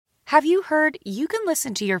Have you heard you can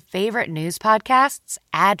listen to your favorite news podcasts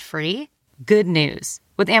ad-free? Good news.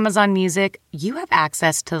 With Amazon Music, you have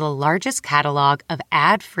access to the largest catalog of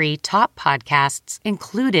ad-free top podcasts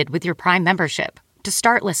included with your Prime membership. To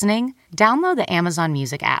start listening, download the Amazon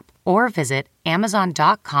Music app or visit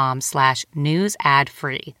amazon.com/news ad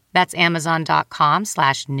free. That's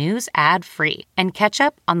amazon.com/news ad free and catch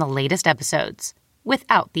up on the latest episodes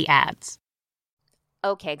without the ads.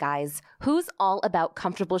 Okay, guys, who's all about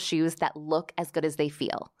comfortable shoes that look as good as they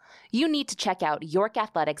feel? You need to check out York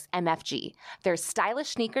Athletics MFG. They're stylish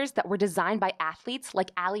sneakers that were designed by athletes like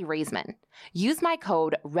Allie Raisman. Use my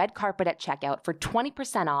code Red Carpet at checkout for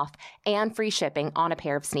 20% off and free shipping on a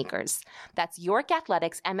pair of sneakers. That's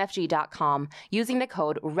YorkAthleticsMFG.com using the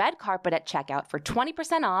code Red Carpet at checkout for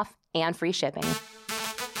 20% off and free shipping.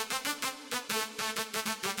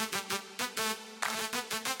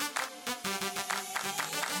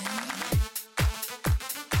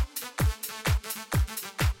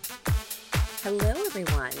 Hello,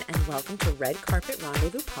 everyone, and welcome to Red Carpet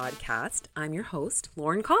Rendezvous podcast. I'm your host,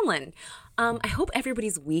 Lauren Conlon. I hope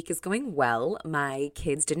everybody's week is going well. My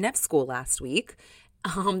kids didn't have school last week.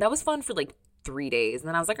 That was fun for like 3 days, and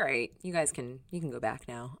then I was like, all right, you can go back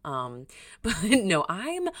now. But no,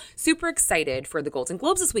 I'm super excited for the Golden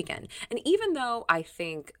Globes this weekend. And even though I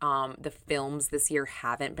think the films this year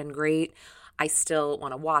haven't been great, I still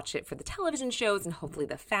want to watch it for the television shows and hopefully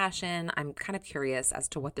the fashion. I'm kind of curious as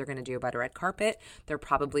to what they're going to do about a red carpet. There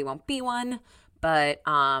probably won't be one, but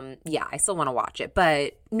yeah, I still want to watch it.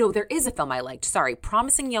 But no, there is a film I liked. Sorry,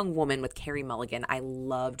 Promising Young Woman with Carey Mulligan. I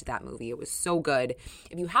loved that movie. It was so good.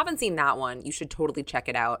 If you haven't seen that one, you should totally check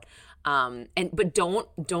it out. But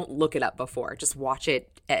don't look it up before. Just watch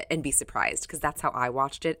it and be surprised, because that's how I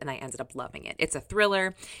watched it and I ended up loving it. It's a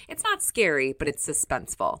thriller. It's not scary, but it's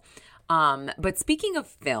suspenseful. But speaking of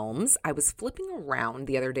films, I was flipping around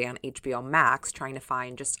the other day on HBO Max trying to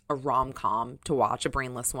find just a rom-com to watch, a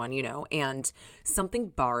brainless one, and Something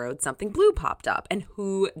Borrowed, Something Blue popped up. And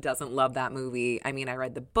who doesn't love that movie? I mean, I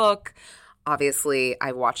read the book. Obviously,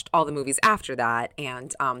 I watched all the movies after that,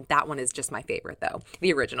 and that one is just my favorite, though,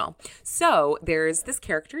 the original. So there's this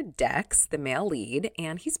character, Dex, the male lead,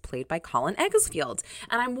 and he's played by Colin Egglesfield.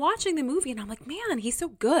 And I'm watching the movie, and I'm like, man, he's so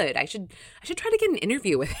good. I should try to get an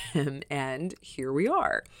interview with him, and here we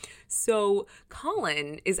are. So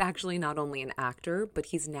Colin is actually not only an actor, but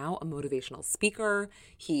he's now a motivational speaker.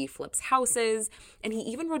 He flips houses, and he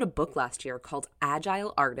even wrote a book last year called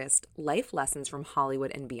Agile Artist: Life Lessons from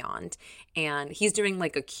Hollywood and Beyond. And he's doing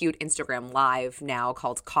like a cute Instagram live now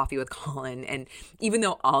called Coffee with Colin. And even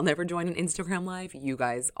though I'll never join an Instagram live, you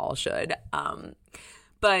guys all should.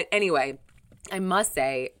 But anyway, I must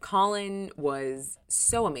say, Colin was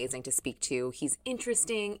so amazing to speak to. He's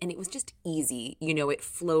interesting, and it was just easy. It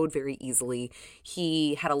flowed very easily.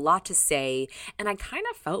 He had a lot to say, and I kind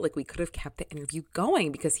of felt like we could have kept the interview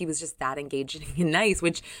going because he was just that engaging and nice,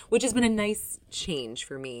 which has been a nice change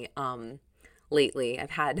for me lately.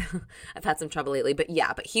 I've had some trouble lately, but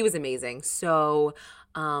he was amazing. So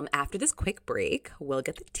after this quick break, we'll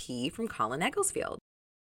get the tea from Colin Egglesfield.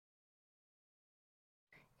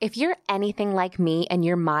 If you're anything like me and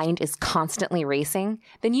your mind is constantly racing,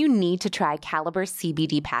 then you need to try Caliber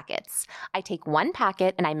CBD packets. I take one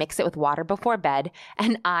packet and I mix it with water before bed,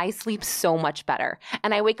 and I sleep so much better.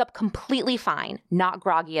 And I wake up completely fine, not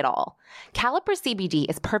groggy at all. Caliber CBD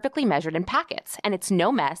is perfectly measured in packets, and it's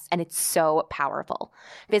no mess, and it's so powerful.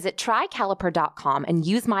 Visit trycaliper.com and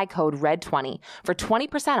use my code RED20 for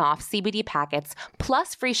 20% off CBD packets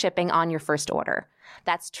plus free shipping on your first order.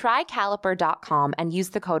 That's trycaliper.com and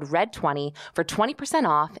use the code RED20 for 20%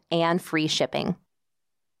 off and free shipping.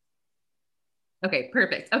 Okay,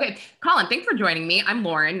 perfect. Okay, Colin, thanks for joining me. I'm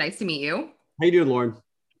Lauren. Nice to meet you. How you doing, Lauren?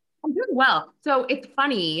 I'm doing well. So it's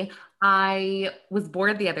funny. I was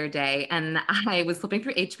bored the other day and I was flipping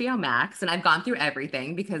through HBO Max, and I've gone through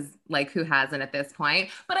everything because, like, who hasn't at this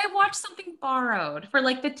point? But I watched Something Borrowed for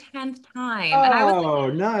like the 10th time. Oh, and I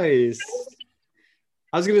was nice.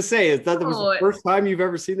 I was going to say, is that was the first time you've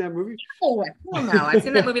ever seen that movie? Oh, hell no. I've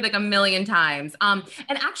seen that movie like a million times. And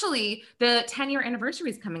actually, the 10-year anniversary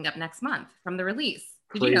is coming up next month from the release.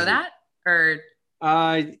 Did you know that? Or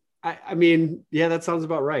I mean, yeah, that sounds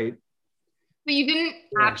about right. But you didn't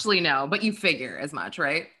actually know, but you figure as much,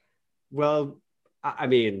 right? Well, I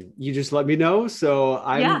mean, you just let me know, so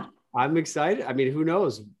I'm excited. I mean, who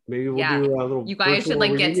knows? Maybe we'll do a little. You guys should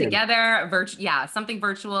like reunion. get together, something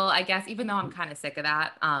virtual, I guess. Even though I'm kind of sick of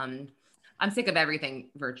that. I'm sick of everything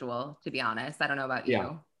virtual, to be honest. I don't know about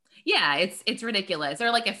you. Yeah, it's ridiculous.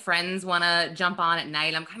 Or like if friends want to jump on at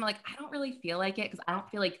night, I'm kind of like, I don't really feel like it because I don't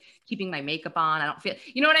feel like keeping my makeup on. I don't feel,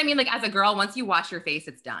 you know what I mean? Like as a girl, once you wash your face,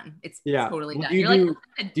 it's done. It's Yeah. totally Well, done. You're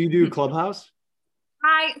like, do you do Clubhouse?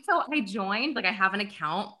 I joined, like I have an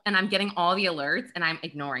account and I'm getting all the alerts and I'm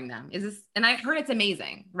ignoring them. And I heard it's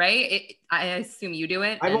amazing, right? I assume you do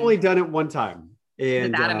it. I've only done it one time.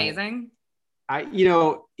 And is that amazing?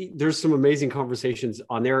 There's some amazing conversations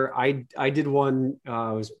on there. I did one, it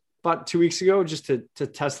was about 2 weeks ago just to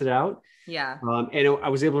test it out. Yeah. And I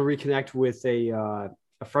was able to reconnect with a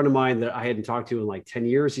friend of mine that I hadn't talked to in like 10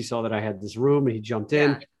 years. He saw that I had this room and he jumped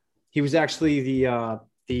in. He was actually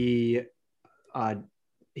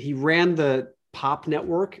he ran the Pop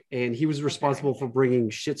network and he was responsible for bringing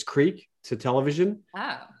Schitt's Creek to television.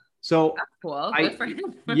 Oh, so that's cool. Good for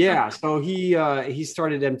him. Yeah. So he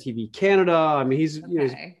started MTV Canada. I mean, he's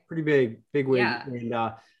pretty big wig. Yeah.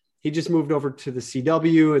 And he just moved over to the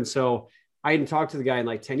CW. And so I hadn't talked to the guy in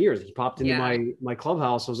like 10 years. He popped into my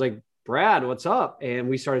clubhouse. I was like, Brad, what's up? And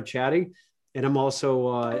we started chatting. And I'm also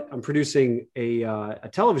I'm producing a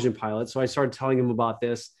television pilot. So I started telling him about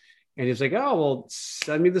this. And he's like, oh, well,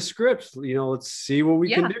 send me the script. Let's see what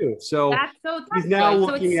we can do. So he's now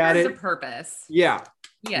looking at it. It's a purpose. Yeah.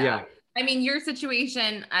 I mean, your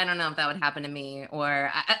situation, I don't know if that would happen to me or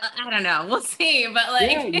I don't know. We'll see. But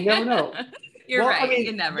like, you never know. You're right. I mean,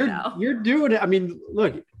 you never know. You're doing it. I mean,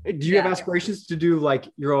 look, do you have aspirations to do like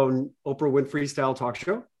your own Oprah Winfrey style talk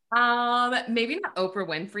show? Maybe not Oprah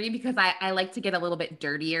Winfrey because I like to get a little bit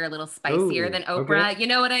dirtier, a little spicier than Oprah. Okay. You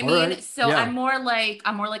know what I mean? Right. So I'm more like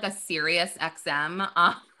a Sirius XM,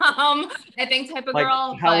 I think type of like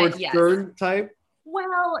girl. Howard Stern type.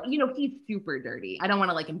 Well, he's super dirty. I don't want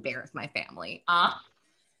to like embarrass my family.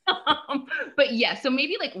 But yeah, so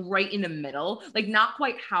maybe like right in the middle, like not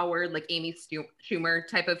quite Howard, like Amy Schumer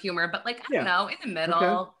type of humor, but like, I don't know, in the middle.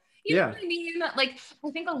 Okay. You know what I mean? Like,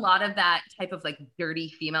 I think a lot of that type of like dirty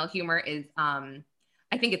female humor is,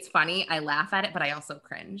 I think it's funny. I laugh at it, but I also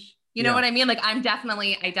cringe. You know what I mean? Like I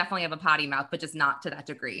definitely have a potty mouth, but just not to that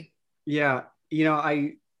degree. Yeah.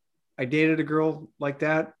 I dated a girl like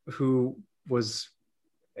that who was,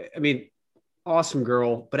 I mean, awesome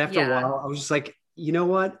girl. But after a while I was just like, you know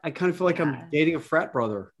what? I kind of feel like I'm dating a frat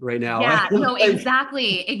brother right now. Yeah, no,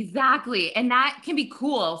 exactly. And that can be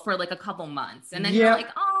cool for like a couple months. And then you're like,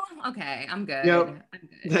 oh, okay, I'm good. I'm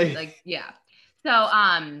good. Like, yeah. So,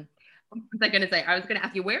 what was I going to say? I was going to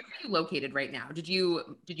ask you, where are you located right now? Did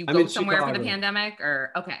you go somewhere Chicago. For the pandemic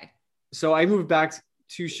or, okay. So I moved back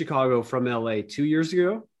to Chicago from LA 2 years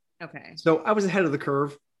ago. Okay. So I was ahead of the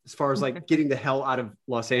curve as far as like getting the hell out of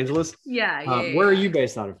Los Angeles. Yeah. Where are you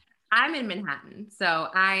based out of? I'm in Manhattan. So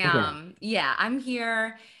I'm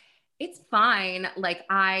here. It's fine. Like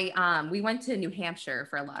we went to New Hampshire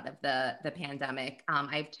for a lot of the pandemic.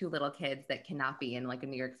 I have two little kids that cannot be in like a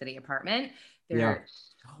New York City apartment. They're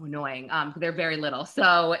so annoying. They're very little.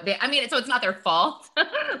 So so it's not their fault.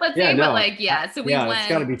 Let's say, but like, so we went. It's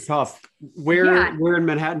gotta be tough. Where in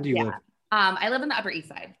Manhattan do you live? I live on the Upper East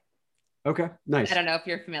Side. Okay. Nice. I don't know if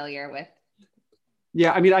you're familiar with.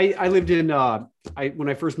 Yeah, I mean, I lived in when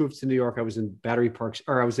I first moved to New York, I was in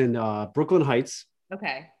Brooklyn Heights.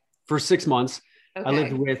 Okay. For 6 months. Okay. I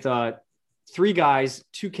lived with 3 guys,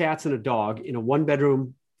 2 cats, and a dog in a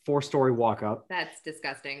 1-bedroom, 4-story walk-up. That's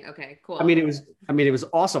disgusting. Okay, cool. I mean, it was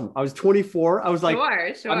awesome. I was 24. I was like,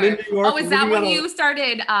 sure. I'm in New York. Oh, is that when you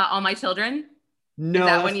started All My Children? No, is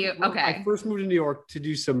that when you? Okay. I first moved to New York to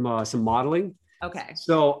do some modeling. Okay.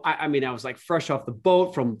 So I was like fresh off the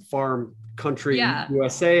boat from farm country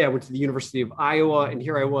USA. I went to the University of Iowa, and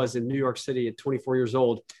here I was in New York City at 24 years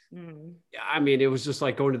old. Mm. I mean, it was just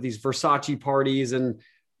like going to these Versace parties and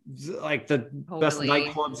like the best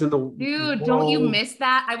nightclubs in the world. Don't you miss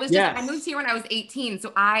that? I moved here when I was 18.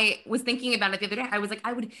 So I was thinking about it the other day. I was like,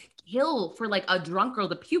 I would kill for like a drunk girl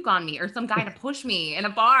to puke on me or some guy to push me in a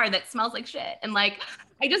bar that smells like shit. And like,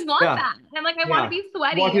 I just want that. And like, I want to be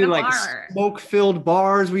sweaty in a bar. Smoke-filled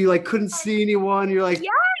bars where you like couldn't see anyone. You're like,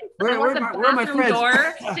 where are my friends?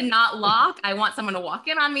 Door to not lock. I want someone to walk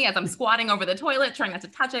in on me as I'm squatting over the toilet, trying not to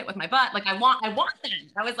touch it with my butt. Like I want that.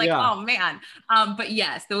 I was like, oh man. But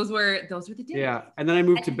yes, those were the days. Yeah. And then I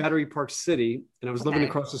moved to Battery Park City, and I was living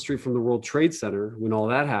across the street from the World Trade Center when all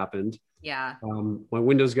that happened. Yeah. My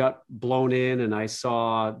windows got blown in, and I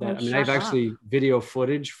saw that. I have actually video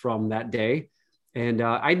footage from that day. And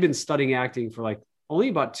I'd been studying acting for like only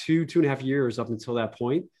about 2.5 years up until that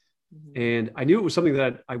point. Mm-hmm. And I knew it was something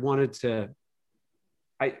that I wanted to,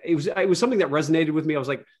 it was something that resonated with me. I was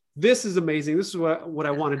like, this is amazing. This is what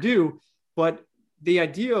I want to do. But the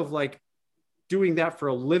idea of like doing that for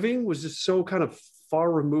a living was just so kind of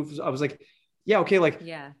far removed. I was like,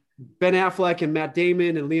 Ben Affleck and Matt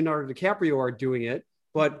Damon and Leonardo DiCaprio are doing it,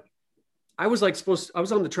 but I was like I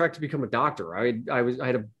was on the track to become a doctor. I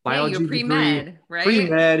had a biology you're pre-med, degree, right?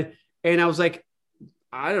 pre-med, and I was like,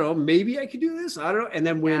 I don't know, maybe I could do this. I don't know. And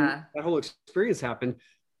then when that whole experience happened,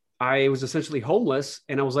 I was essentially homeless,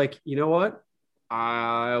 and I was like, you know what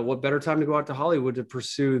better time to go out to Hollywood to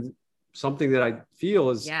pursue something that I feel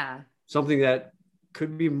is something that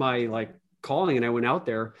could be my like calling. And I went out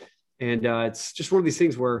there, and it's just one of these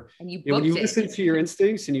things where when you listen to your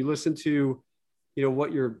instincts and you listen to,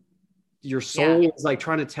 what your soul is like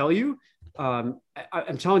trying to tell you. I'm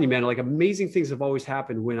telling you, man, like amazing things have always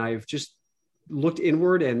happened when I've just looked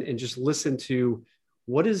inward and just listened to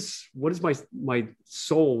what is my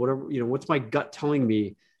soul, whatever, what's my gut telling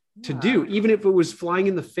me to do, even if it was flying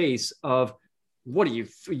in the face of, what are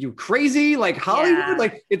you crazy? Like Hollywood?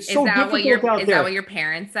 Like it's so difficult out there. Is that what your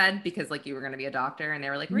parents said? Because like you were going to be a doctor and they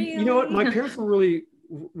were like, really? You know what? My parents were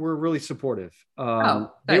really supportive.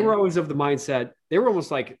 They were always of the mindset. They were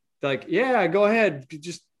almost like, yeah, go ahead,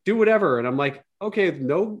 just do whatever. And I'm like, okay,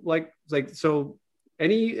 no, like, so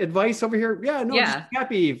any advice over here? Yeah, no, just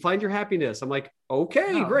happy, find your happiness. I'm like,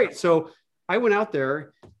 okay, great. So I went out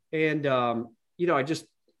there and, I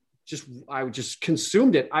just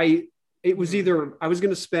consumed it. It was either I was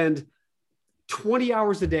going to spend 20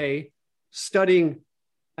 hours a day studying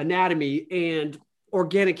anatomy and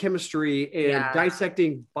organic chemistry and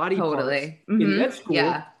dissecting body parts in med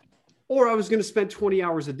school, or I was going to spend 20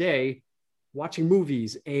 hours a day watching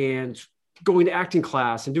movies and going to acting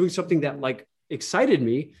class and doing something that like excited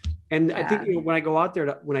me. And I think when I go out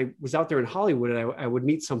there, when I was out there in Hollywood, and I would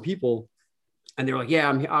meet some people, and they're like, "Yeah,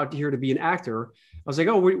 I'm out here to be an actor." I was like,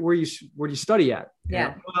 "Oh, where do you study at?"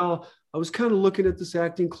 Yeah. Well, I was kind of looking at this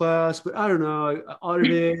acting class, but I don't know. I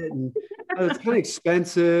audited it, and it's kind of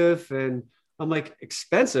expensive. And I'm like,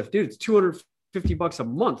 expensive, dude? It's $250 a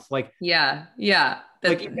month. Like, yeah.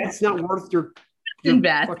 That's not worth your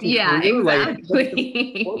invest. Yeah, career.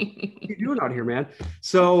 exactly. What are you doing out here, man?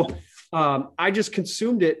 So I just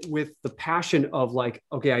consumed it with the passion of like,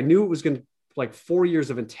 okay, I knew it was going to like 4 years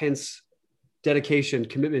of intense dedication,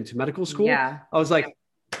 commitment to medical school. Yeah. I was like,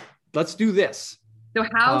 let's do this. So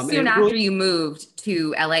how soon after you moved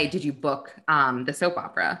to LA did you book the soap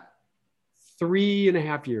opera?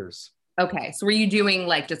 3.5 years. Okay. So were you doing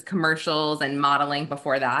like just commercials and modeling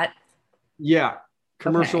before that? Yeah.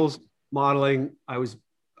 Commercials, modeling. I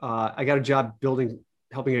got a job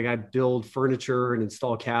helping a guy build furniture and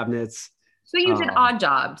install cabinets. So you did odd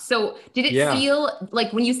jobs. So did it feel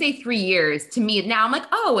like, when you say 3 years, to me now I'm like,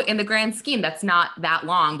 oh, in the grand scheme, that's not that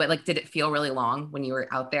long, but like, did it feel really long when you were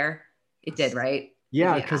out there? It did, right?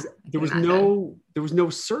 Yeah. Because there was no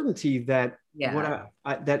certainty that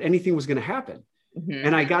that anything was going to happen. Mm-hmm.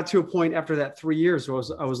 And I got to a point after that 3 years where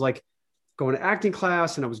I was like going to acting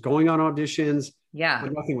class and I was going on auditions. Yeah.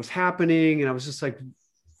 But nothing was happening. And I was just like,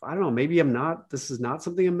 I don't know, maybe this is not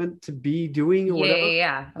something I'm meant to be doing or whatever.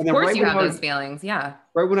 Yeah. Of course you have those feelings. Yeah.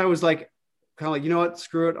 Right when I was like, kind of like, you know what,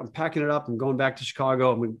 screw it. I'm packing it up. I'm going back to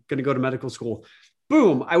Chicago. I'm going to go to medical school.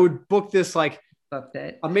 Boom. I would book this like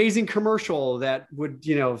amazing commercial that would,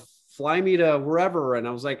 fly me to wherever. And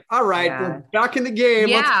I was like, all right, we're back in the game.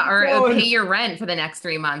 Yeah. Or pay your rent for the next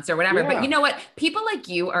 3 months or whatever. Yeah. But you know what? People like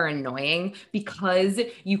you are annoying because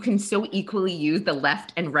you can so equally use the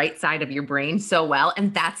left and right side of your brain so well.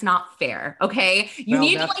 And that's not fair. Okay. You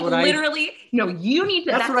need to you need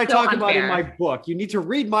to. That's what I talk about in my book. You need to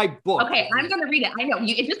read my book. Okay. I'm going to read it. I know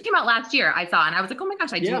it just came out last year. I saw, and I was like, oh my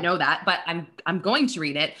gosh, I didn't know that, but I'm going to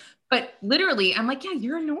read it. But literally, I'm like, yeah,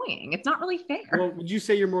 you're annoying. It's not really fair. Well, would you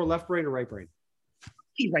say you're more left brain or right brain?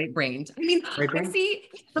 Right-brained. I mean, I see,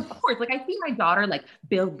 of course, like I see my daughter like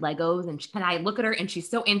build Legos and I look at her and she's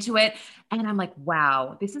so into it. And I'm like,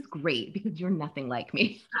 wow, this is great because you're nothing like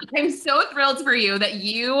me. I'm so thrilled for you that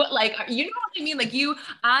you like, you know what I mean? Like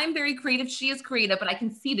I'm very creative. She is creative, but I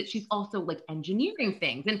can see that she's also like engineering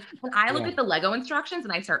things. And when I look at the Lego instructions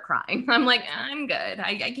and I start crying, I'm like, I'm good.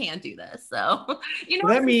 I can't do this. So,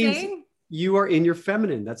 that means you are in your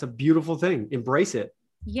feminine. That's a beautiful thing. Embrace it.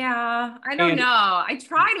 Yeah, I don't know. I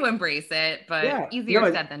try to embrace it, but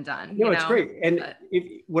easier said than done. It's great. And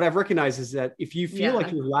what I've recognized is that if you feel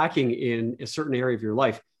like you're lacking in a certain area of your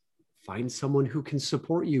life, find someone who can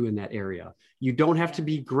support you in that area. You don't have to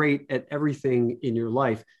be great at everything in your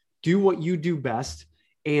life. Do what you do best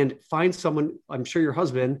and find someone. I'm sure your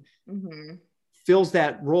husband fills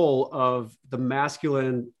that role of the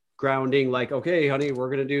masculine grounding, like, okay, honey, we're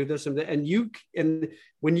going to do this and that. And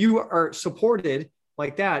when you are supported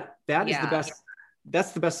like that is the best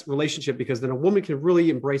that's the best relationship, because then a woman can really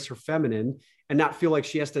embrace her feminine and not feel like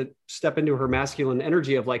she has to step into her masculine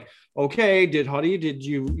energy of like, okay, did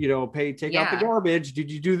you, take out the garbage?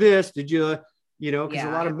 Did you do this? Did you, because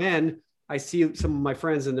a lot of men, I see some of my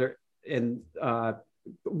friends and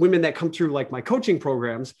women that come through like my coaching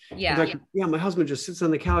programs. Like, my husband just sits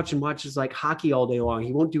on the couch and watches like hockey all day long.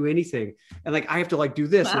 He won't do anything. And like, I have to like do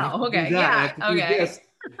this. Wow. And I have to do that. I have to do this.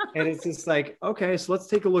 And it's just like, okay, so let's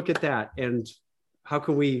take a look at that. And how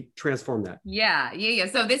can we transform that? Yeah.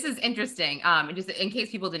 So this is interesting. Just in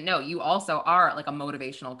case people didn't know, you also are like a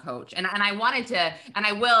motivational coach. And I wanted to, and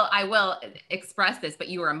I will express this, but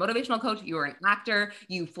you are a motivational coach. You are an actor.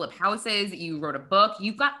 You flip houses. You wrote a book.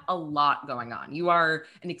 You've got a lot going on. You are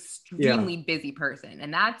an extremely busy person.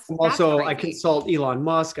 And that's also, crazy. I consult Elon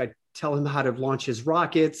Musk. I tell him how to launch his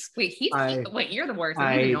rockets. Wait, you're the worst.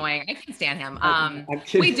 He's annoying. I can't stand him.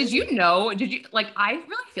 Wait, did you I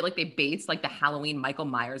really feel like they based like the Halloween Michael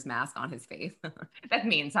Myers mask on his face. That's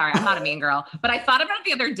mean. Sorry, I'm not a mean girl. But I thought about it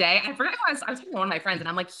the other day. I forgot who I was talking to one of my friends, and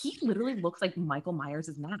I'm like, he literally looks like Michael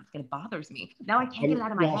Myers' mask, and it bothers me. Now I can't get it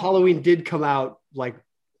out of my head. Halloween did come out like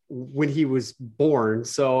when he was born,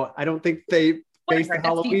 so I don't think they based the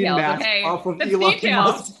Halloween mask off of Elon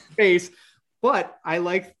Musk's face. But I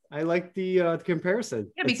like the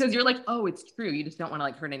comparison. Yeah, because you're like, oh, it's true. You just don't want to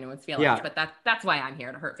like hurt anyone's feelings. Yeah. But that's why I'm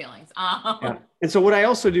here, to hurt feelings. Yeah. And so what I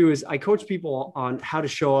also do is I coach people on how to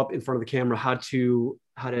show up in front of the camera, how to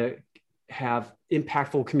have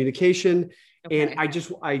impactful communication. Okay. And I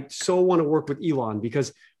so want to work with Elon,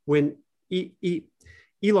 because when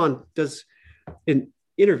Elon does an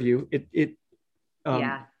interview,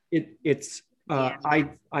 I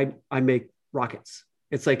make rockets.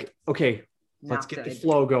 It's like, okay, let's get the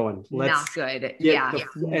flow going. Not good.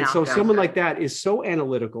 And so someone like that is so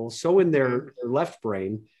analytical, so in their left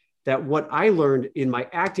brain, that what I learned in my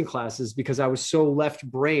acting classes, because I was so left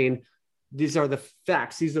brain, these are the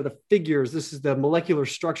facts, these are the figures, this is the molecular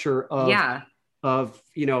structure of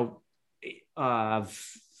the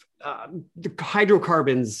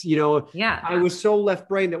hydrocarbons, I was so left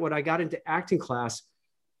brain that when I got into acting class,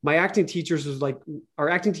 our acting teachers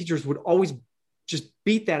would always just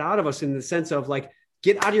beat that out of us, in the sense of like,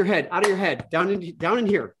 get out of your head, down in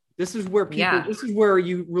here. This is where this is where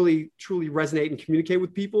you really truly resonate and communicate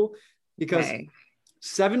with people, because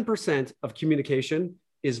 7% of communication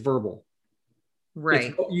is verbal. Right.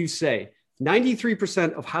 It's what you say.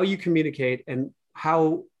 93% of how you communicate and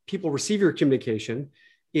how people receive your communication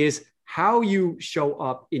is how you show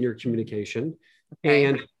up in your communication,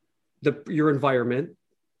 and your environment,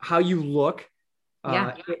 how you look,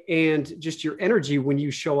 and just your energy when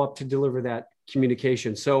you show up to deliver that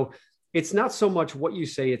communication. So it's not so much what you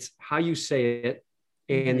say, it's how you say it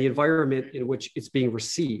and the environment in which it's being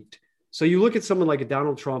received. So you look at someone like a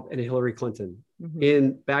Donald Trump and a Hillary Clinton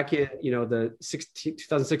back in the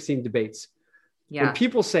 2016 debates. Yeah. When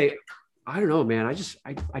people say, I don't know, man,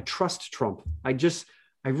 I trust Trump. I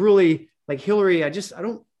really like Hillary. I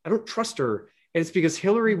don't trust her. And it's because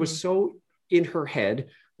Hillary was so in her head.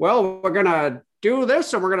 Well, we're going to do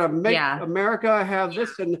this, and we're going to make America have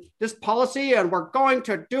this and this policy, and we're going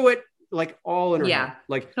to do it like all in her head.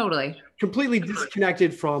 Like totally completely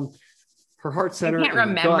disconnected from her heart center. I can't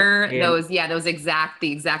remember the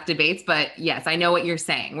exact debates, but yes, I know what you're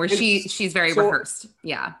saying, where she's very rehearsed.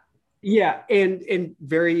 Yeah. Yeah. And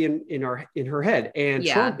very in her head. And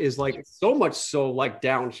Trump is like so much so like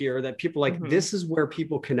down here that people like, this is where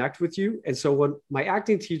people connect with you. And so what my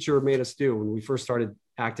acting teacher made us do when we first started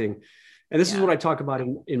acting, and this is what I talk about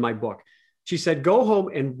in my book, she said, go home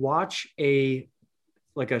and watch a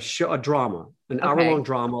drama, an hour-long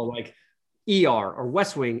drama like ER or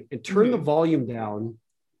West Wing, and turn the volume down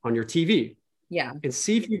on your TV. Yeah. And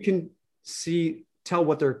see if you can tell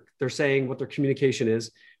what they're saying, what their communication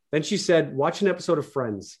is. Then she said, watch an episode of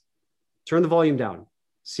Friends, turn the volume down,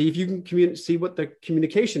 see if you can see what the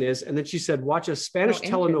communication is. And then she said, watch a Spanish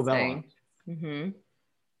telenovela.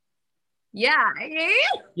 Yeah.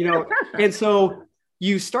 And so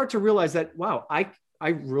you start to realize that, wow, I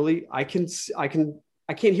can't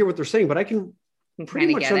hear what they're saying, but I can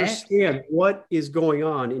pretty much understand what is going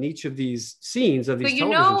on in each of these scenes of these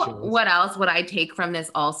television shows. What I take from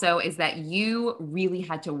this also is that you really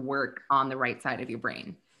had to work on the right side of your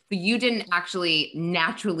brain. So you didn't actually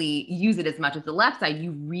naturally use it as much as the left side.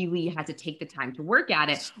 You really had to take the time to work at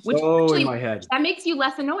it, which in my head. That makes you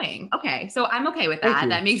less annoying. Okay. So I'm okay with that.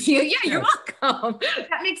 That makes you, you're welcome.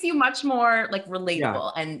 That makes you much more like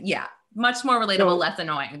relatable and much more relatable, less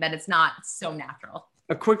annoying, that it's not so natural.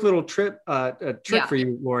 A quick little trick for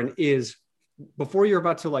you, Lauren, is before you're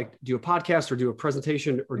about to like do a podcast or do a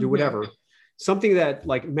presentation or do whatever, something that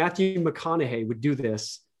like Matthew McConaughey would do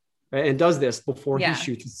this and does this before he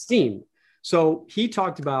shoots a scene. So he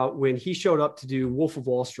talked about when he showed up to do Wolf of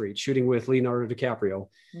Wall Street, shooting with Leonardo DiCaprio,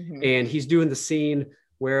 and he's doing the scene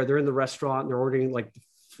where they're in the restaurant and they're ordering like,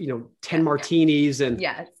 10 martinis, and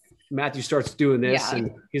Matthew starts doing this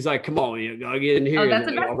and he's like, come on, you gotta get in here. Oh, that's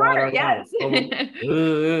the best part. Yes.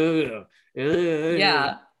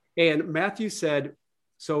 And Matthew said,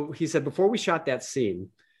 so he said, before we shot that scene,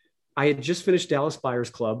 I had just finished Dallas Buyers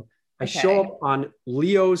Club. I show up on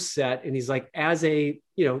Leo's set, and he's like, as a,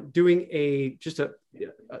 doing just a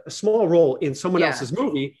small role in someone else's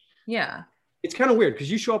movie. Yeah. It's kind of weird because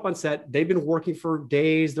you show up on set, they've been working for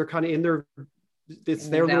days. They're kind of in their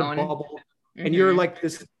little bubble. And you're like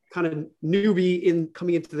this kind of newbie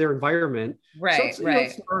coming into their environment. Right. So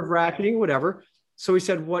it's nerve-wracking, whatever. So he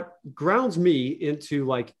said, what grounds me into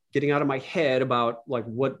like getting out of my head about like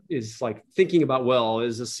what is like thinking about, well,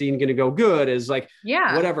 is the scene going to go good? Is like,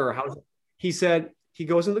 whatever. He said he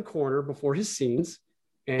goes in the corner before his scenes,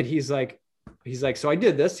 and he's like, so I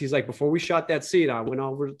did this. He's like, before we shot that scene, I went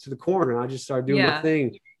over to the corner and I just started doing my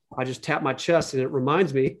thing. I just tapped my chest, and it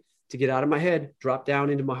reminds me to get out of my head, drop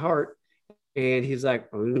down into my heart. And he's like,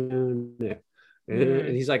 and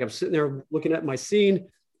he's like, I'm sitting there looking at my scene.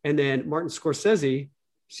 And then Martin Scorsese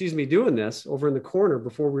sees me doing this over in the corner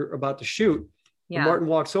before we're about to shoot. And Martin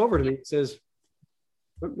walks over to me and says,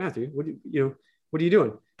 Matthew, what are you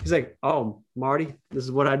doing? He's like, oh, Marty, this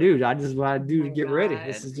is what I do. This is what I do to get ready.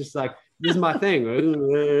 This is just like, this is my thing.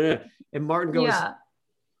 And Martin goes,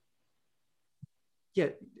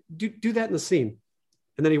 do that in the scene.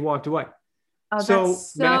 And then he walked away. Oh, that's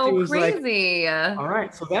so Matthew was crazy. Like, all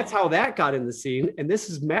right. So that's how that got in the scene. And this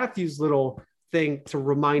is Matthew's little thing to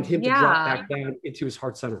remind him to drop back down into his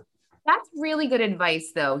heart center. That's really good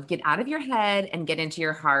advice, though. Get out of your head and get into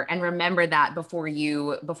your heart, and remember that before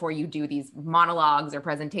you do these monologues or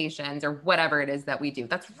presentations or whatever it is that we do.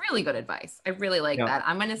 That's really good advice. I really like that.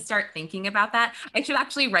 I'm going to start thinking about that. I should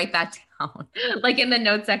actually write that down, like in the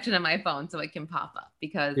notes section of my phone, so it can pop up,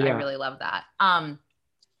 because I really love that.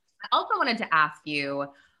 I also wanted to ask you,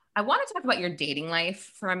 I want to talk about your dating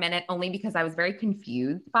life for a minute, only because I was very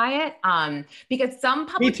confused by it. Because some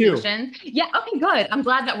publications, okay, good. I'm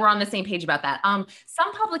glad that we're on the same page about that.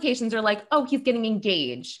 Some publications are like, oh, he's getting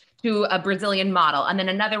engaged to a Brazilian model. And then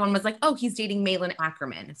another one was like, oh, he's dating Malin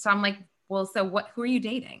Ackerman. So I'm like, well, so who are you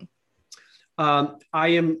dating? I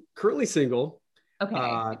am currently single.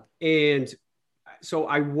 Okay. And so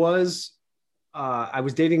I was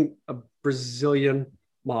dating a Brazilian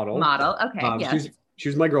model. Okay. She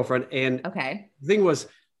was my girlfriend. And the thing was,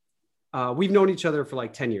 we've known each other for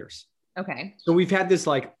like 10 years. Okay. So we've had this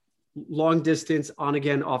like long distance, on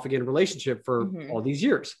again, off again relationship for all these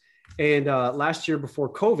years. And last year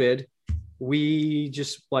before COVID, we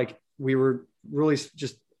were really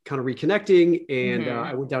just kind of reconnecting. And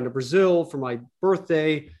I went down to Brazil for my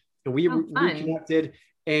birthday, and we reconnected,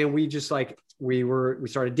 and we just like, we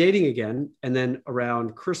started dating again. And then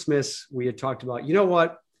around Christmas, we had talked about, you know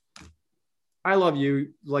what? I love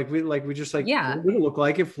you. We just like, what would it look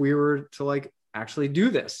like if we were to like actually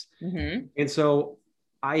do this? And so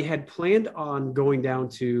I had planned on going down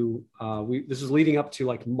to, this was leading up to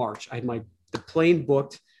like March. I had the plane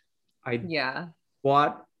booked. I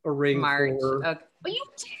bought a ring March. for, okay. Well, you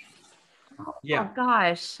did. Oh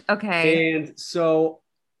gosh. Okay. And so,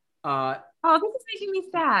 oh, this is making me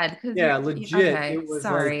sad. Legit. Okay. It was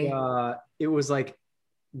sorry. it was like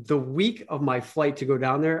the week of my flight to go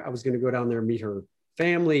down there. I was going to go down there and meet her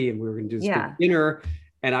family, and we were going to do this big dinner,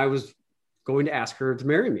 and I was going to ask her to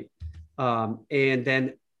marry me. And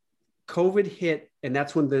then COVID hit, and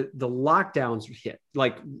that's when the lockdowns hit.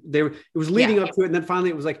 Like it was leading up to it, and then finally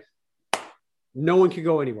it was like no one could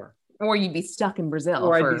go anywhere, or you'd be stuck in Brazil.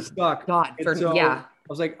 Or I'd be stuck. I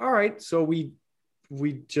was like, all right, so we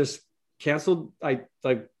just canceled. I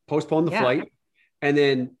like postponed the flight, and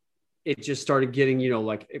then it just started getting,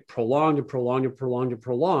 it prolonged to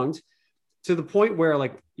the point where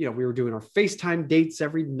we were doing our FaceTime dates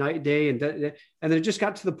every night, day. And then it just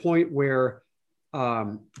got to the point where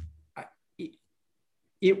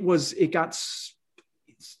it was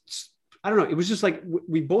just like,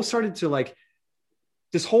 we both started to like,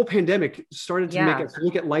 this whole pandemic started to make us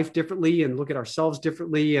look at life differently and look at ourselves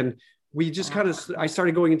differently. And we just I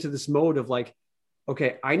started going into this mode of like,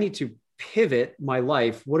 okay, I need to pivot my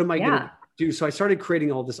life. What am I going to do? So I started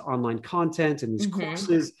creating all this online content and these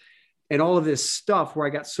courses and all of this stuff, where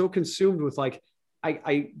I got so consumed with like,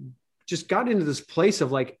 I just got into this place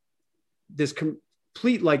of like this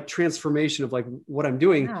complete like transformation of like what I'm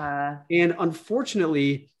doing. And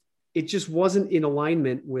unfortunately, it just wasn't in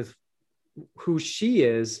alignment with who she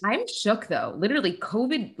is. I'm shook though. Literally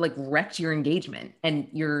COVID like wrecked your engagement and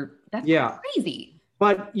that's crazy.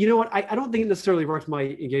 But you know what? I don't think it necessarily wrecked my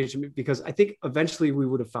engagement because I think eventually we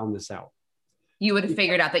would have found this out. You would have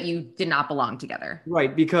figured out that you did not belong together.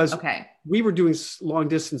 Right. Because we were doing long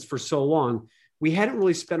distance for so long. We hadn't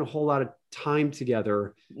really spent a whole lot of time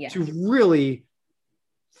together to really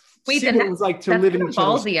see what it was like to live in each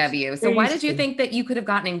other's ballsy of you. So why did you think that you could have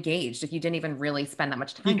gotten engaged if you didn't even really spend that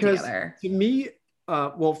much time together? To me,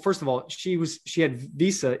 well, first of all, she had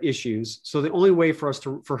visa issues. So the only way for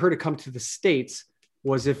her to come to the States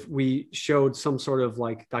was if we showed some sort of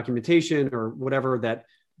like documentation or whatever that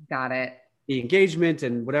got it. The engagement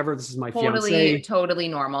and whatever. This is my fiance. Totally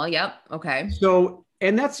normal. Yep. Okay. So,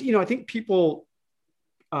 and that's, I think people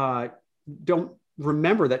don't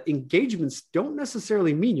remember that engagements don't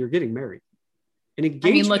necessarily mean you're getting married. An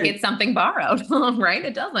engagement, look, it's something borrowed, right?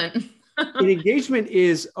 It doesn't. An engagement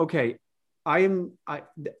is, okay, I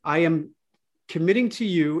am committing to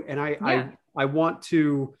you and I want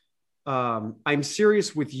to, I'm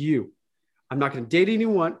serious with you. I'm not going to date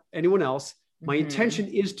anyone else. My intention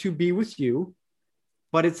is to be with you,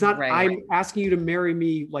 but it's not, I'm asking you to marry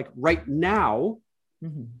me like right now.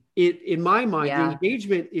 In my mind, the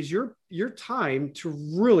engagement is your time to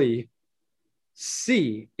really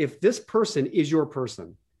see if this person is your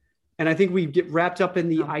person. And I think we get wrapped up in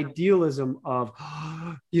the idealism of,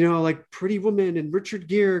 like Pretty Woman and Richard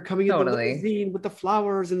Gere coming in the limousine with the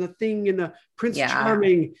flowers and the thing and the Prince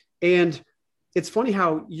Charming. And it's funny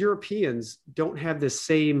how Europeans don't have the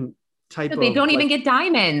same type of. They don't even get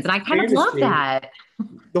diamonds. And I kind of love that.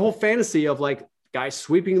 The whole fantasy of like guys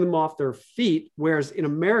sweeping them off their feet. Whereas in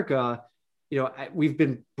America, we've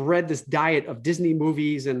been bred this diet of Disney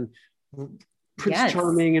movies and Prince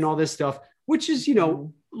Charming and all this stuff, which is,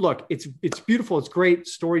 look, it's beautiful. It's great.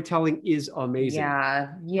 Storytelling is amazing. Yeah.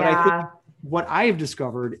 But I think what I have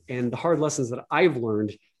discovered and the hard lessons that I've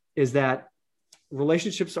learned is that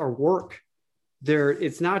relationships are work.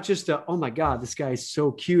 It's not just oh my God, this guy is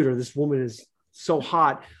so cute or this woman is so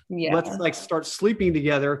hot. Yeah. Let's like start sleeping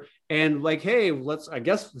together and like, hey,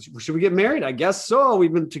 should we get married? I guess so.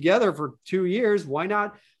 We've been together for 2 years. Why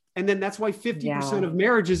not? And then that's why 50% of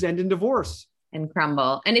marriages end in divorce. And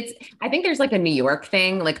crumble. And I think there's like a New York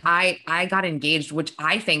thing. Like I got engaged, which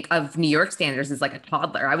I think of New York standards is like a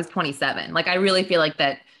toddler. I was 27. Like, I really feel like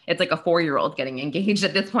that it's like a 4-year-old getting engaged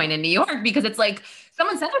at this point in New York, because it's like,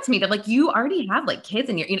 someone said that to me that like, you already have like kids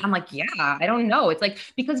and I'm like, yeah, I don't know. It's like,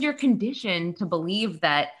 because you're conditioned to believe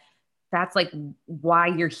that that's like why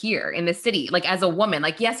you're here in the city. Like as a woman,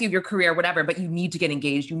 like, yes, you have your career, whatever, but you need to get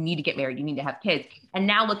engaged. You need to get married. You need to have kids. And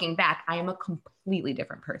now looking back, I am a completely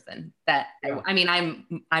different person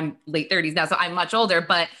I'm late 30s now, so I'm much older,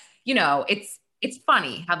 but it's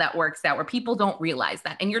funny how that works out where people don't realize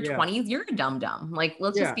that in your 20s, you're a dum-dum. Like,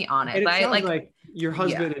 let's just be honest. And it sounds like your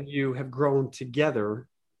husband and you have grown together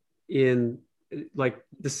in like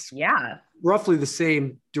this, roughly the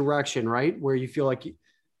same direction, right? Where you feel like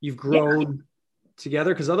you've grown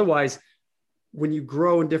together, because otherwise when you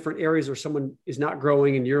grow in different areas or someone is not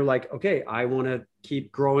growing and you're like, okay, I want to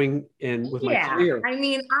keep growing with my career. I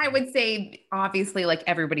mean, I would say obviously like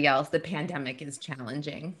everybody else, the pandemic is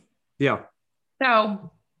challenging. Yeah.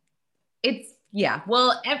 So it's,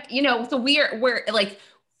 well, so we're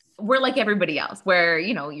like everybody else where,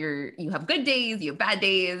 you have good days, you have bad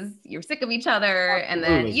days, you're sick of each other.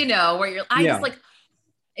 Absolutely. And then, where just like,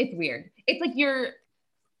 it's weird. It's like,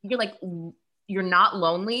 you're not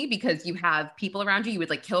lonely because you have people around you. You would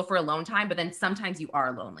like kill for alone time, but then sometimes you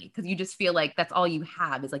are lonely because you just feel like that's all you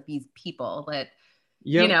have is like these people that,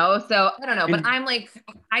 so I don't know, but I'm like,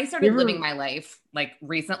 I started living my life like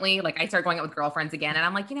recently, like I started going out with girlfriends again. And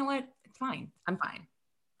I'm like, you know what? It's fine. I'm fine.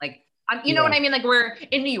 Like, you know what I mean? Like we're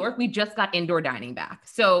in New York, we just got indoor dining back.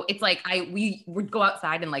 So it's like, we would go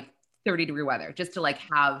outside in like 30-degree weather just to like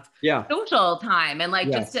have social time and like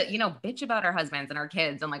just to bitch about our husbands and our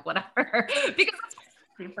kids and like whatever because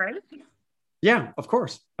that's right. Yeah, of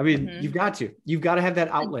course. I mean, you've got to have that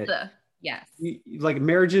outlet. Like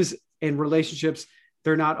marriages and relationships,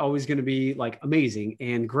 they're not always going to be like amazing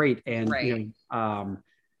and great and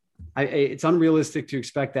it's unrealistic to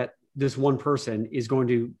expect that this one person is going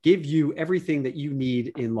to give you everything that you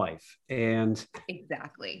need in life. And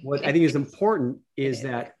what I think is important is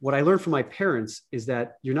that what I learned from my parents is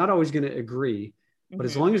that you're not always going to agree, but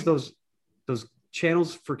as long as those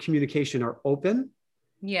channels for communication are open,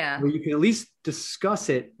 where you can at least discuss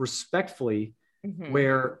it respectfully,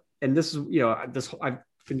 and this is, I've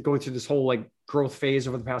been going through this whole like growth phase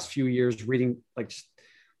over the past few years, reading like,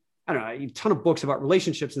 I don't know, a ton of books about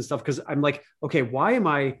relationships and stuff. Cause I'm like, okay, why am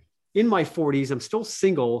I in my 40s? I'm still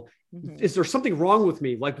single is there something wrong with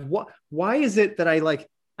me? Like, why is it that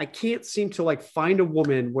I can't seem to like find a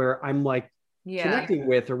woman where I'm like connecting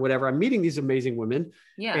with or whatever. I'm meeting these amazing women.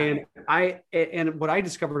 Yeah. And what I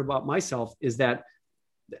discovered about myself is that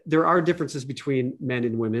there are differences between men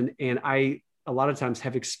and women. And I, a lot of times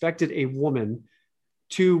have expected a woman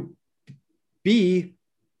to be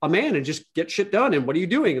a man and just get shit done. And what are you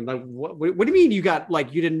doing? And like, what do you mean you got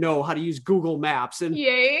like, you didn't know how to use Google Maps and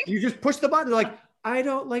you just push the button? Like, I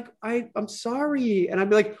don't like, I'm sorry. And I'd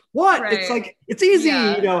be like, what? Right. It's like, it's easy,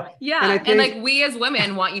 you know? Yeah. And like, we as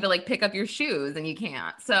women want you to like pick up your shoes and you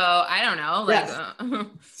can't. So I don't know. Like,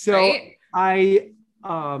 so right?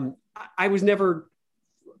 I was never,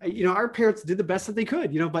 you know, our parents did the best that they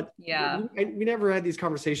could, you know, but we never had these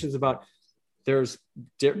conversations about there's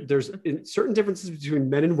certain differences between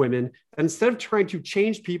men and women. And instead of trying to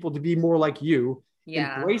change people to be more like you,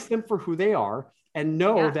 embrace them for who they are and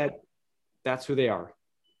know that that's who they are.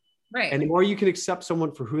 Right. And the more you can accept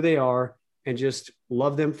someone for who they are and just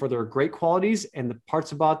love them for their great qualities and the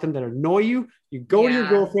parts about them that annoy you, you go to your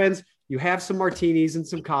girlfriends, you have some martinis and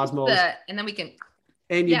some Cosmos. And then we can.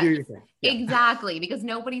 And you do your thing. Yeah. Exactly. Because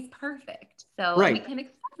nobody's perfect. So we can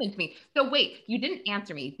accept them to me. So wait, you didn't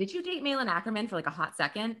answer me. Did you date Malin Ackerman for like a hot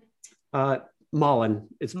second? Malin.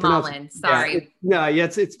 It's Malin. Sorry.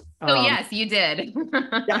 It's so yes, you did.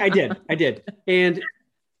 Yeah, I did. And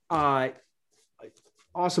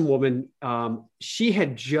awesome woman. She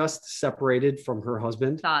had just separated from her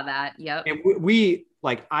husband. Saw that. Yep. And we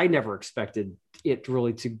like, I never expected it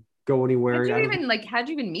really to go anywhere. How'd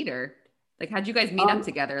you even meet her? Like, how'd you guys meet up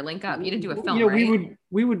together, link up? You didn't do a film, right?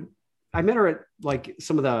 We would, I met her at like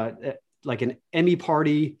some of the, like an Emmy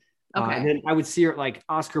party. Okay. And then I would see her at like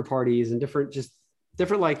Oscar parties and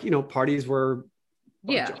different like, you know, parties where,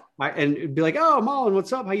 and it'd be like, oh, Malin,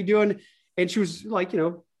 what's up? How you doing? And she was like, you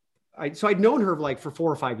know, so I'd known her like for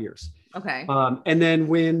 4 or 5 years. Okay. And then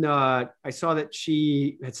when I saw that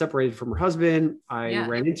she had separated from her husband, I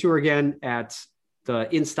ran into her again at the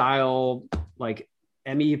InStyle, like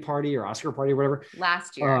Emmy party or Oscar party or whatever.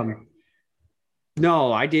 Last year.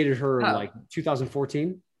 No, I dated her in like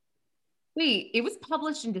 2014. Wait, it was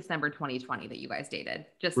published in December 2020 that you guys dated.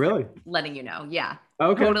 Just really letting you know. Yeah.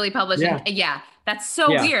 Okay. Totally published. Yeah. That's so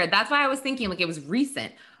weird. That's why I was thinking like it was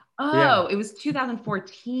recent. Oh, it was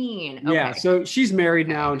 2014. Okay. Yeah. So she's married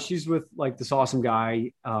now and she's with like this awesome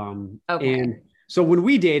guy. And so when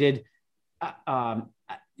we dated, I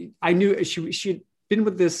knew she'd been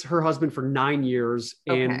with her husband for 9 years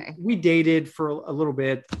and we dated for a little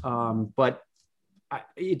bit. But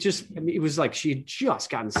it was like she had just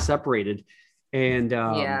gotten separated and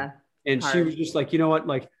she was just like, you know what?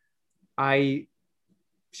 Like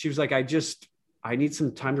she was like, I need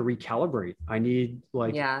some time to recalibrate. I need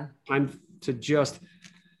like time to just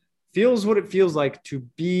feels what it feels like to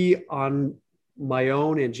be on my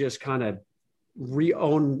own and just kind of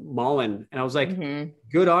re-own Malin. And I was like,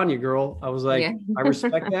 good on you, girl. I was like, I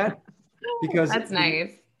respect that because that's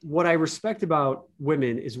nice. What I respect about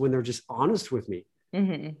women is when they're just honest with me.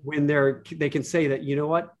 When they can say that, you know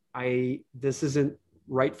what, this isn't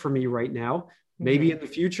right for me right now. Maybe in the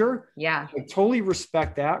future. Yeah. I totally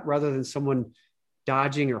respect that rather than someone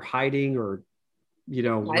dodging or hiding or, you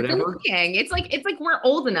know, whatever. It's like we're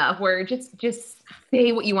old enough where just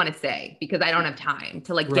say what you want to say because I don't have time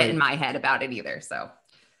to like get in my head about it either. So,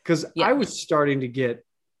 because I was starting to get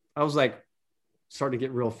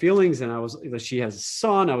real feelings and she has a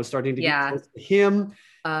son. I was starting to get close to him.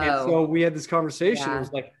 And so we had this conversation. I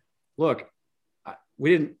was like, look,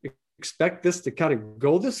 we didn't expect this to kind of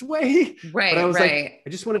go this way. Right. But I was like, I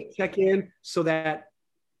just want to check in so that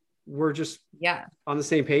we're just on the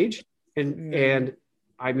same page. And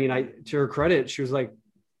I mean, to her credit, she was like,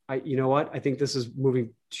 you know what? I think this is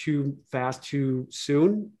moving too fast, too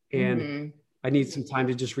soon. And I need some time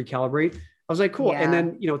to just recalibrate. I was like, cool. And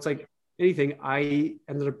then, you know, it's like anything, I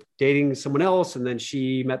ended up dating someone else and then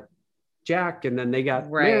she met Jack and then they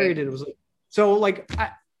got married and it was like, so like,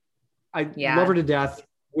 I love her to death.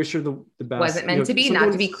 Wish her the best. Wasn't meant to be,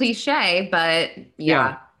 not to be cliche, but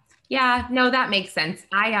yeah, no, that makes sense.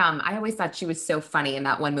 I always thought she was so funny in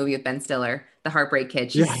that one movie with Ben Stiller, The Heartbreak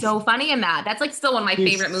Kid. She's so funny in that. That's like still one of my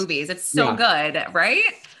favorite movies. It's so good, right?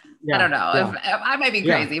 I don't know. I might be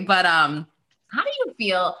crazy, but how do you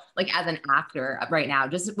feel like as an actor right now,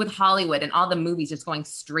 just with Hollywood and all the movies just going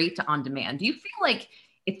straight to on demand? Do you feel like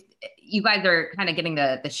you guys are kind of getting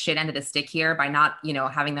the shit end of the stick here by not, you know,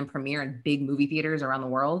 having them premiere in big movie theaters around the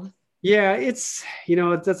world? Yeah, it's, you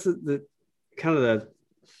know, that's the kind of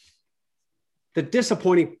the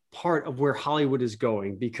disappointing part of where Hollywood is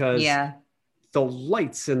going because the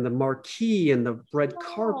lights and the marquee and the red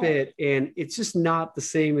carpet. And it's just not the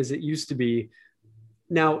same as it used to be.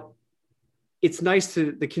 Now, it's nice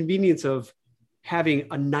to the convenience of having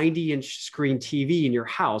a 90-inch screen TV in your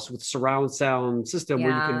house with surround sound system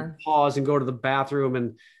where you can pause and go to the bathroom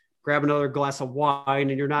and grab another glass of wine,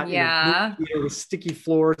 and you're not in a movie theater with sticky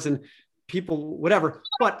floors and people, whatever.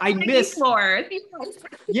 But I miss floors.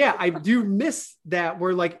 Yeah, I do miss that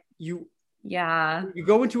where like you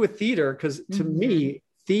go into a theater, because to me,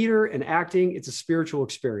 theater and acting, it's a spiritual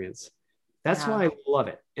experience. That's why I love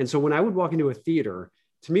it. And so when I would walk into a theater,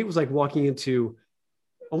 to me, it was like walking into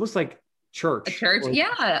almost like church. A church?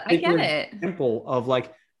 Yeah, I get it. Temple of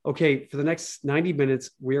like, okay, for the next 90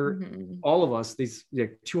 minutes, we're all of us, these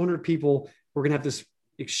 200 people, we're going to have this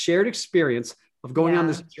shared experience of going on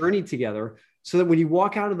this journey together, so that when you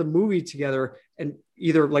walk out of the movie together and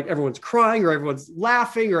either like everyone's crying or everyone's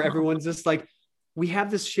laughing or everyone's just like, we have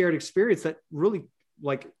this shared experience that really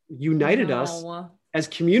like united us as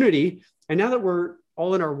community. And now that we're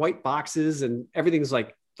all in our white boxes and everything's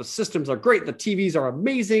like, the systems are great, the TVs are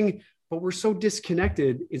amazing, but we're so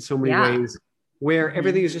disconnected in so many ways, where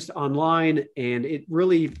everything is just online. And it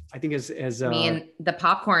really, I think I mean, the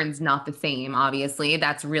popcorn's not the same, obviously.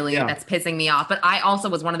 That's really, that's pissing me off. But I also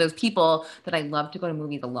was one of those people that I love to go to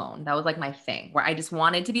movies alone. That was like my thing, where I just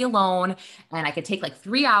wanted to be alone, and I could take like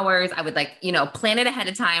 3 hours. I would like, plan it ahead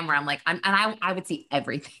of time, where I'm like, I would see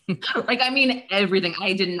everything. Like, I mean, everything.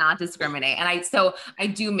 I did not discriminate. And so I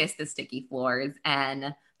do miss the sticky floors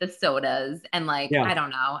and the sodas and like, I don't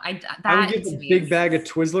know. I would get the big bag of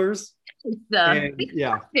Twizzlers. Disgusting.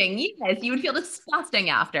 Yes, you would feel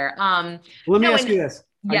disgusting after. Let me ask you this: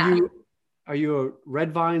 Are you a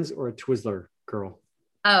Red Vines or a Twizzler girl?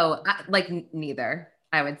 Oh, like neither.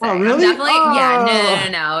 I would say. Oh, really? I'm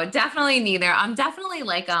definitely, no, definitely neither. I'm definitely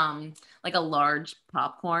like a large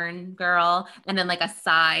popcorn girl, and then like a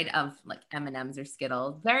side of like M&Ms or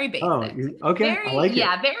Skittles. Very basic. Oh, okay. I like it.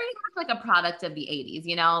 Yeah, very much like a product of the 80s,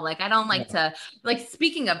 Like I don't like to, like,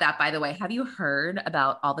 speaking of that, by the way, have you heard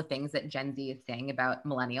about all the things that Gen Z is saying about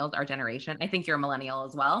millennials, our generation? I think you're a millennial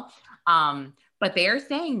as well. But they are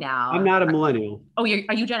saying now. I'm not a millennial. Oh,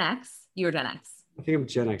 are you Gen X? You're Gen X. I think I'm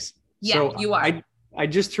Gen X. Yeah, so you are. I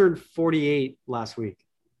just turned 48 last week.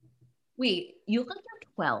 Wait, you look like you're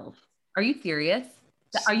 12. Are you serious?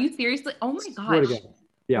 Are you seriously? Oh my gosh.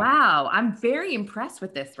 Yeah. Wow. I'm very impressed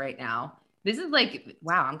with this right now. This is like,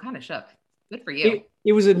 wow, I'm kind of shook. Good for you.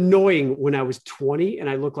 It was annoying when I was 20 and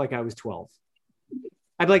I looked like I was 12.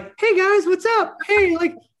 I'd be like, hey guys, what's up? Hey,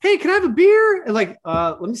 can I have a beer? And like,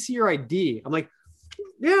 let me see your ID. I'm like,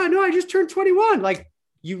 yeah, no, I just turned 21. Like,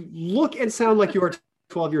 you look and sound like you are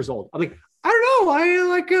 12 years old. I'm like, I don't know. I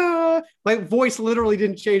like, my voice literally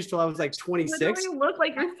didn't change till I was like 26. You look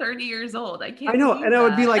like you're 30 years old. I can't. I know. And I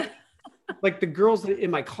would be like the girls in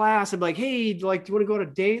my class, I'd be like, hey, like, do you want to go on a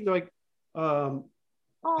date? They're like,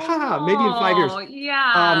 maybe in 5 years.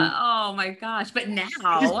 Yeah. Oh my gosh. But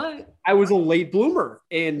now I was a late bloomer,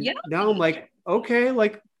 and now I'm like, okay,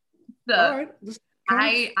 like, all right.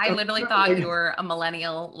 I literally thought you were a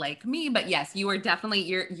millennial like me, but yes, you are definitely,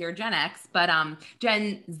 you're Gen X, but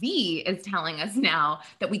Gen Z is telling us now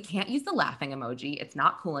that we can't use the laughing emoji. It's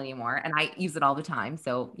not cool anymore. And I use it all the time.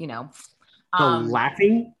 So, the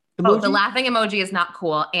laughing emoji? Oh, the laughing emoji is not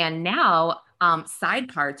cool. And now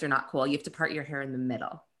side parts are not cool. You have to part your hair in the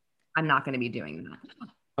middle. I'm not going to be doing that.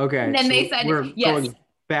 Okay. And then they said, going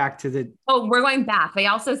back to the. Oh, we're going back. They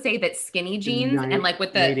also say that skinny jeans and like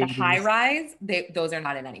with the high rise, those are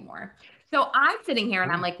not in anymore. So I'm sitting here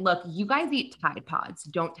and I'm like, look, you guys eat Tide Pods.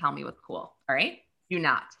 Don't tell me what's cool. All right. Do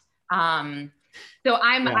not. So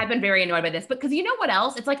I've been very annoyed by this, but because you know what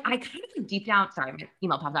else? It's like, I kind of deep down, sorry, my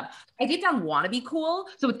email popped up. I deep down want to be cool.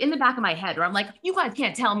 So it's in the back of my head where I'm like, you guys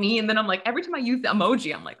can't tell me. And then I'm like, every time I use the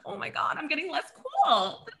emoji, I'm like, oh my God, I'm getting less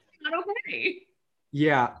cool. That's not okay.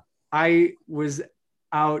 Yeah. I was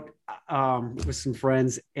out with some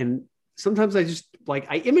friends, and sometimes I just like,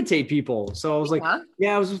 I imitate people. So I was like,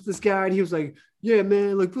 I was with this guy and he was like, yeah,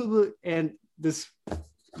 man, like, blah, blah. And this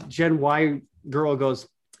Gen Y girl goes,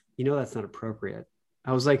 that's not appropriate.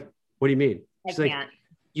 I was like, what do you mean? She's like,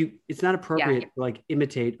 it's not appropriate to like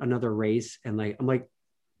imitate another race. And like, I'm like,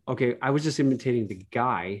 okay, I was just imitating the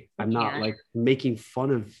guy. I'm not like making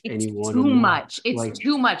fun of anyone. Too much. It's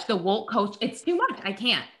too much. The woke coach. It's too much. I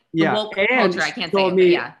can't. The woke and culture. I can't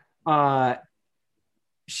say it.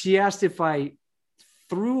 She asked if I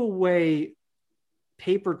threw away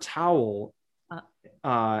paper towel.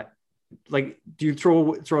 Like, do you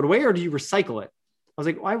throw it away or do you recycle it? I was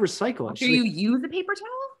like, I recycle it. Do you use a paper towel?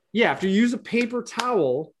 Yeah, after you use a paper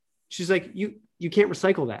towel, she's like, you can't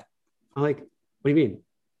recycle that. I'm like, what do you mean?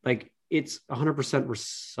 Like, it's 100%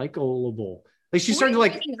 recyclable. Like she started to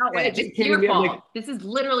like, it's your fault. Like, this is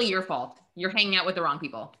literally your fault. You're hanging out with the wrong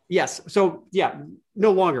people. Yes. So yeah,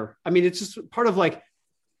 no longer. I mean, it's just part of like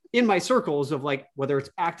in my circles of like, whether it's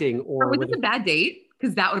acting or. Was this a bad date?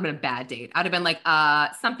 Because that would have been a bad date. I'd have been like,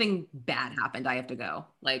 something bad happened. I have to go.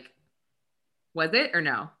 Like, was it or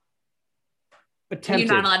no? Attempted.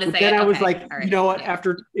 You're not allowed to say then it. I was like, right. you know what? Yeah.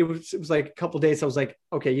 After it was like a couple of days, I was like,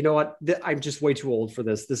 okay, you know what? I'm just way too old for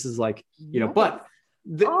this. This is like, you know, but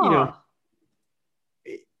you know,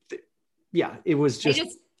 yeah, it was just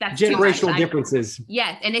that's generational differences.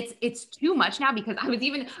 Yes. And it's too much now because I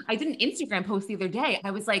did an Instagram post the other day.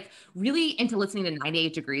 I was like really into listening to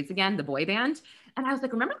 98 Degrees again, the boy band. And I was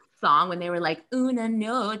like, remember that song when they were like, Una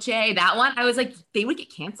Noche, that one? I was like, they would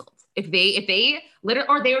get canceled. If they literally,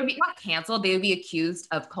 or they would be not canceled, they would be accused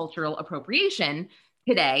of cultural appropriation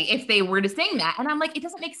today if they were to sing that. And I'm like, it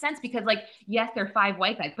doesn't make sense because like, yes, they're 5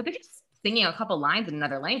 white guys, but they're just singing a couple lines in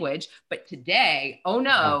another language. But today, oh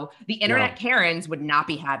no, the internet Karens would not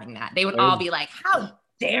be having that. They would all be like, how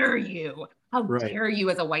dare you? How dare you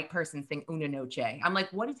as a white person sing Una Noche? I'm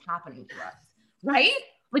like, what is happening to us? Right?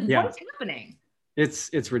 Like, what is happening?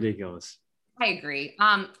 It's ridiculous. I agree.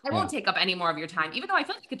 I won't take up any more of your time, even though I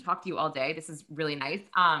feel like I could talk to you all day. This is really nice.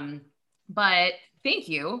 But thank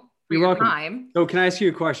you for your time. So can I ask you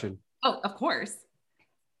a question? Oh, of course.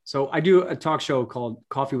 So I do a talk show called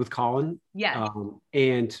Coffee with Colin. Yeah.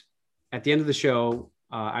 And at the end of the show,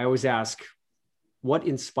 I always ask, what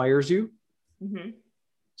inspires you? Mm-hmm.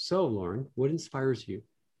 So Lauren, what inspires you?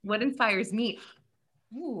 What inspires me?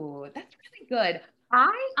 Ooh, that's really good.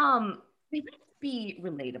 I like to be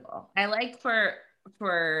relatable. I like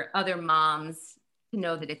for other moms to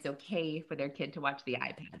know that it's okay for their kid to watch the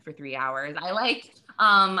iPad for 3 hours. I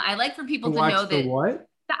like for people to know that what?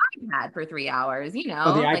 The iPad for 3 hours, you know.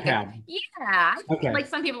 Oh, the iPad. Okay. Like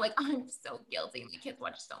some people are like, oh, I'm so guilty. My kids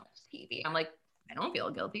watch so much TV. I'm like, I don't feel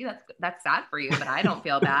guilty. That's sad for you, but I don't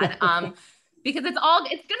feel bad. Because it's gonna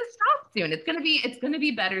stop soon. It's gonna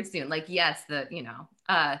be better soon. Like, yes,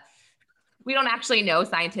 we don't actually know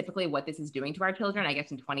scientifically what this is doing to our children. I guess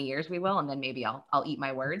in 20 years we will, and then maybe I'll eat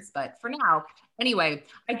my words. But for now, anyway,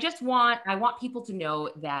 I want people to know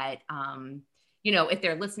that, if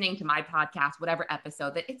they're listening to my podcast, whatever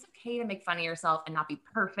episode, that it's okay to make fun of yourself and not be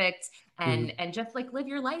perfect and just like live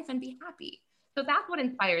your life and be happy. So that's what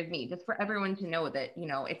inspires me, just for everyone to know that,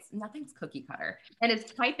 nothing's cookie cutter. And as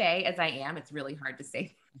type A as I am, it's really hard to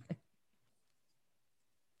say.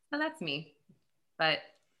 So that's me. But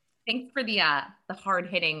thanks for the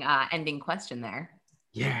hard-hitting ending question there.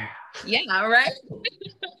 Yeah. Yeah, right?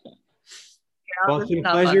 Well, it's been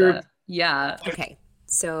a pleasure. Yeah. Okay.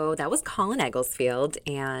 So that was Colin Egglesfield,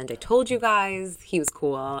 and I told you guys he was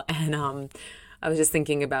cool. And I was just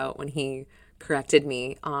thinking about when he corrected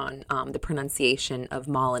me on the pronunciation of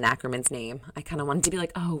Malin Ackerman's name. I kind of wanted to be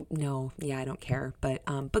like, oh, no, yeah, I don't care. But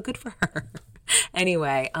good for her.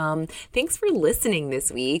 Anyway, thanks for listening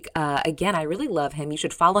this week. Again, I really love him. You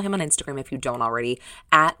should follow him on Instagram if you don't already,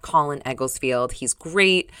 at Colin Egglesfield. He's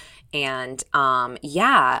great. And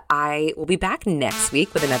I will be back next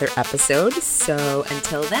week with another episode. So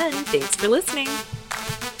until then, thanks for listening.